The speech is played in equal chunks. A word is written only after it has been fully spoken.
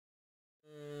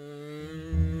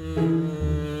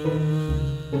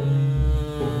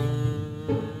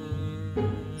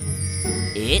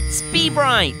Let's be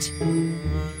bright!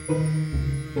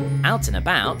 Out and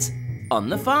about on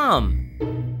the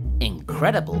farm.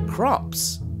 Incredible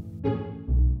crops.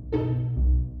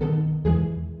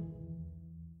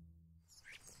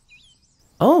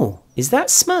 Oh, is that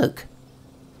smoke?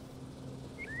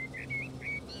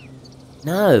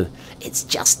 No, it's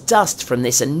just dust from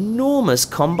this enormous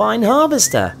combine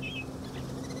harvester.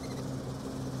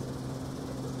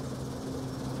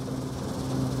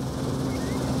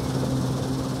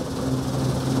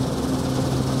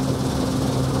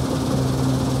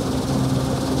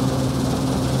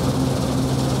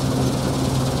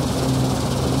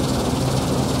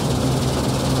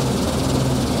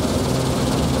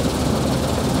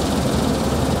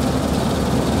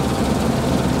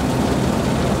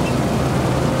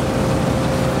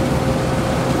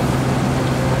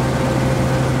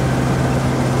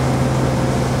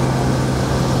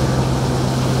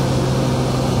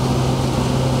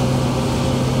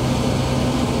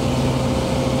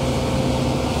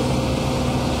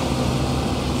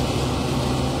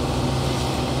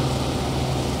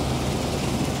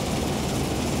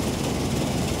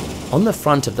 On the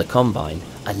front of the combine,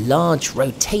 a large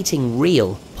rotating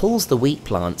reel pulls the wheat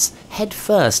plants head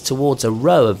first towards a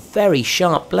row of very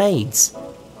sharp blades.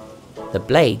 The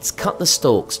blades cut the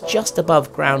stalks just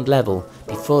above ground level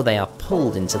before they are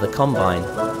pulled into the combine.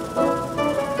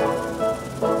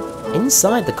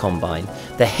 Inside the combine,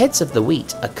 the heads of the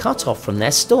wheat are cut off from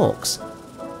their stalks.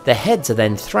 The heads are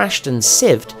then thrashed and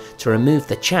sieved to remove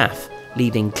the chaff,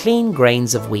 leaving clean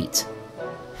grains of wheat.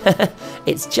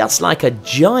 It's just like a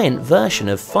giant version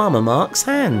of Farmer Mark's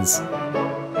hands.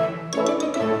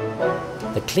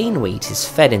 The clean wheat is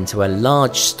fed into a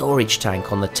large storage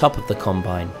tank on the top of the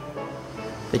combine.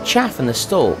 The chaff and the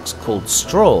stalks, called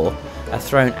straw, are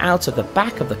thrown out of the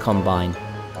back of the combine.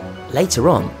 Later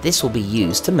on, this will be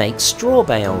used to make straw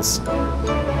bales.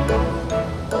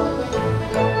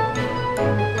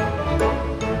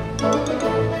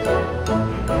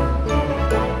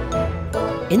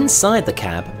 Inside the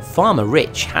cab, Farmer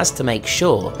Rich has to make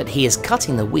sure that he is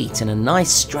cutting the wheat in a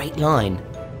nice straight line.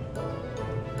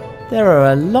 There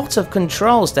are a lot of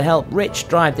controls to help Rich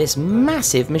drive this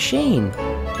massive machine.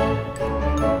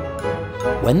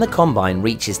 When the combine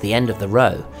reaches the end of the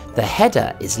row, the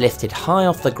header is lifted high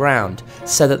off the ground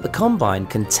so that the combine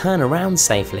can turn around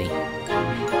safely.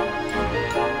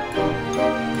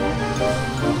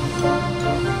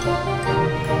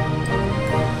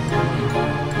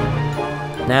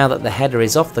 Now that the header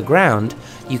is off the ground,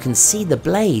 you can see the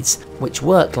blades, which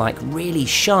work like really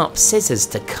sharp scissors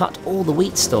to cut all the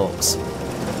wheat stalks.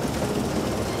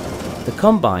 The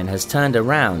combine has turned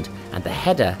around and the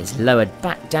header is lowered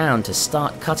back down to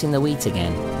start cutting the wheat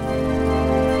again.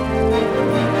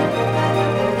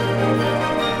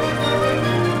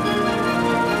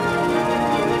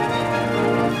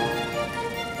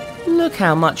 Look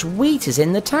how much wheat is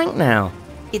in the tank now.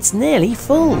 It's nearly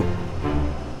full.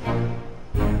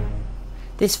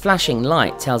 This flashing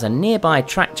light tells a nearby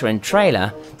tractor and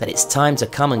trailer that it's time to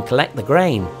come and collect the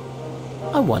grain.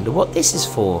 I wonder what this is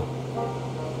for.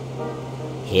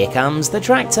 Here comes the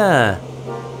tractor.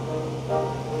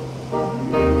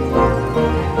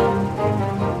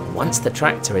 Once the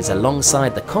tractor is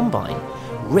alongside the combine,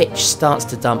 Rich starts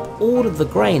to dump all of the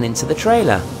grain into the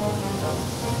trailer.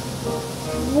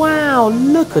 Wow,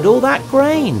 look at all that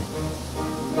grain!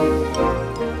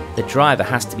 The driver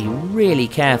has to be really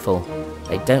careful.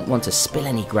 They don't want to spill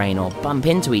any grain or bump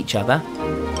into each other.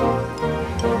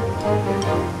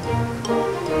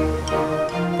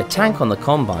 The tank on the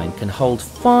combine can hold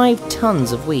 5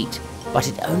 tons of wheat, but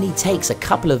it only takes a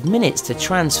couple of minutes to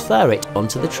transfer it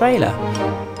onto the trailer.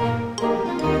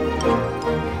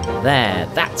 There,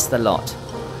 that's the lot.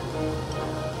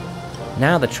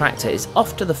 Now the tractor is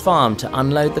off to the farm to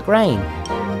unload the grain.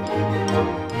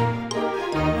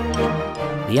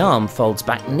 The arm folds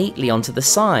back neatly onto the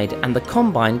side and the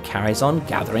combine carries on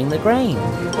gathering the grain.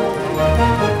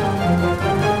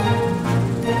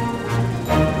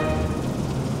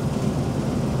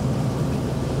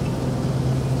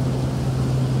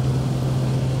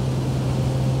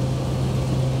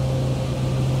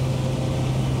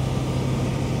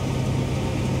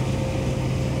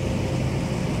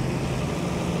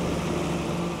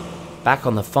 Back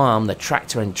on the farm, the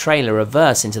tractor and trailer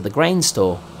reverse into the grain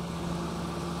store.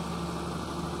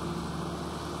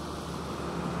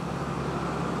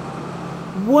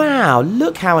 Wow,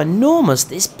 look how enormous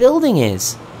this building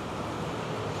is!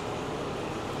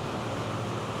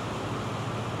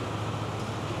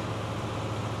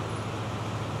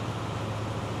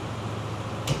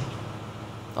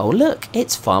 Oh look,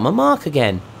 it's Farmer Mark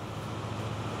again.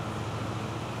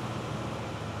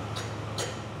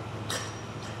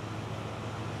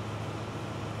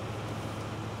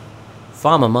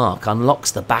 Farmer Mark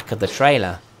unlocks the back of the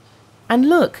trailer. And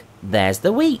look, there's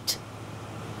the wheat.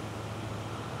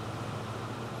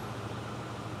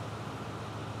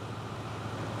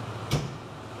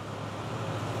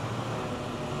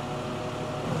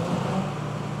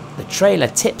 The trailer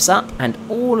tips up and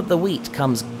all of the wheat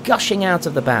comes gushing out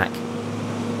of the back.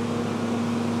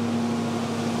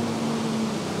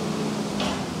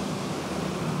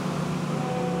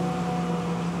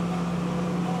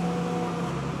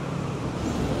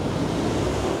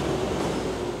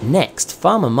 Next,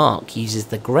 Farmer Mark uses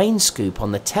the grain scoop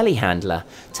on the telehandler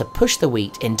to push the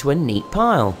wheat into a neat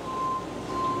pile.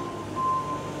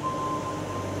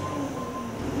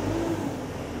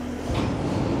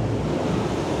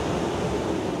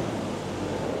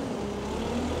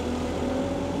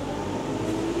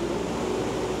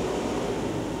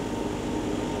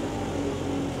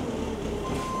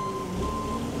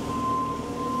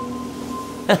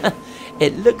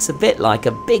 It looks a bit like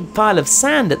a big pile of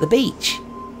sand at the beach.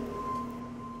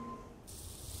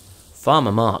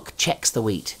 Farmer Mark checks the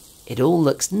wheat. It all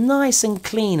looks nice and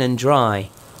clean and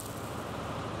dry.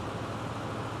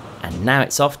 And now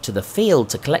it's off to the field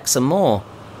to collect some more.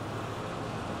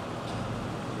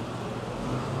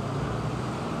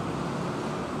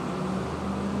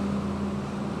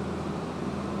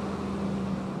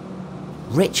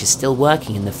 Rich is still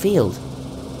working in the field.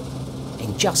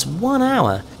 In just 1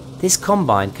 hour, this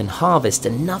combine can harvest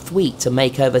enough wheat to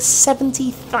make over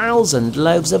 70,000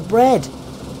 loaves of bread.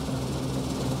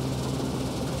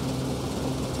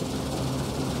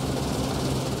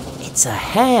 It's a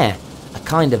hare, a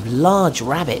kind of large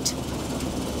rabbit.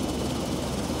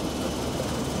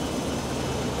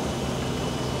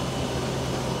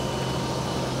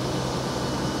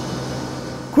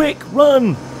 Quick,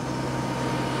 run!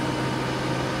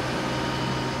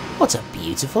 What a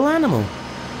beautiful animal.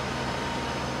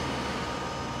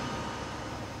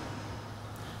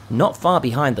 Not far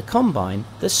behind the combine,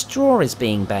 the straw is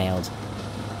being baled.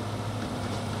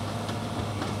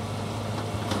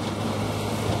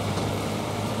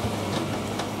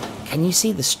 Can you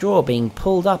see the straw being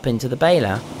pulled up into the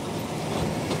baler?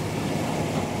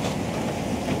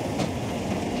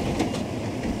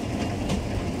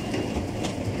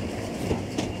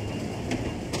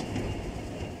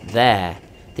 There,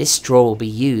 this straw will be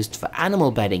used for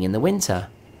animal bedding in the winter.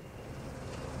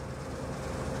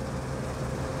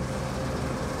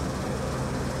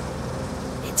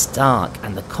 It's dark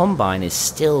and the combine is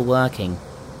still working.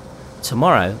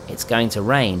 Tomorrow it's going to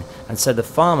rain, and so the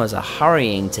farmers are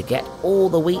hurrying to get all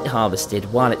the wheat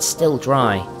harvested while it's still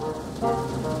dry.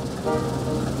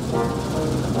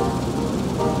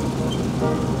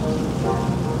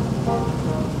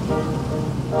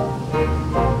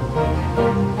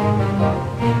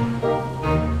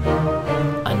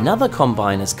 Another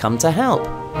combine has come to help.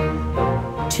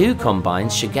 2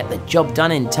 combines should get the job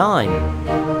done in time.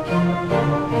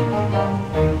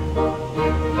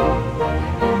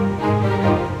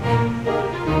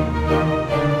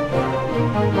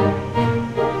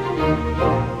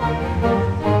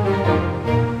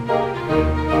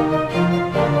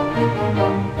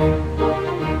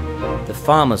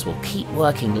 Farmers will keep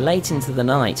working late into the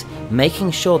night,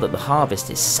 making sure that the harvest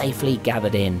is safely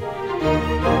gathered in.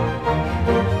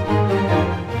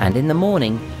 And in the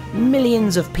morning,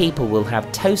 millions of people will have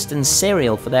toast and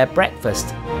cereal for their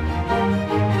breakfast.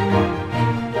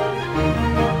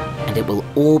 And it will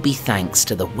all be thanks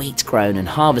to the wheat grown and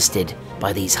harvested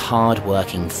by these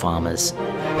hard-working farmers.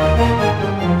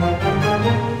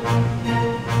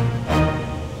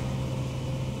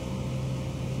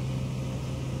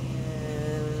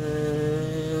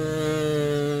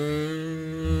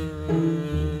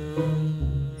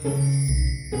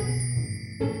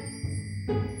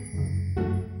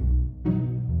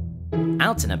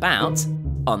 Out and about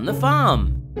on the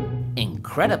farm.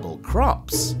 Incredible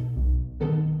crops.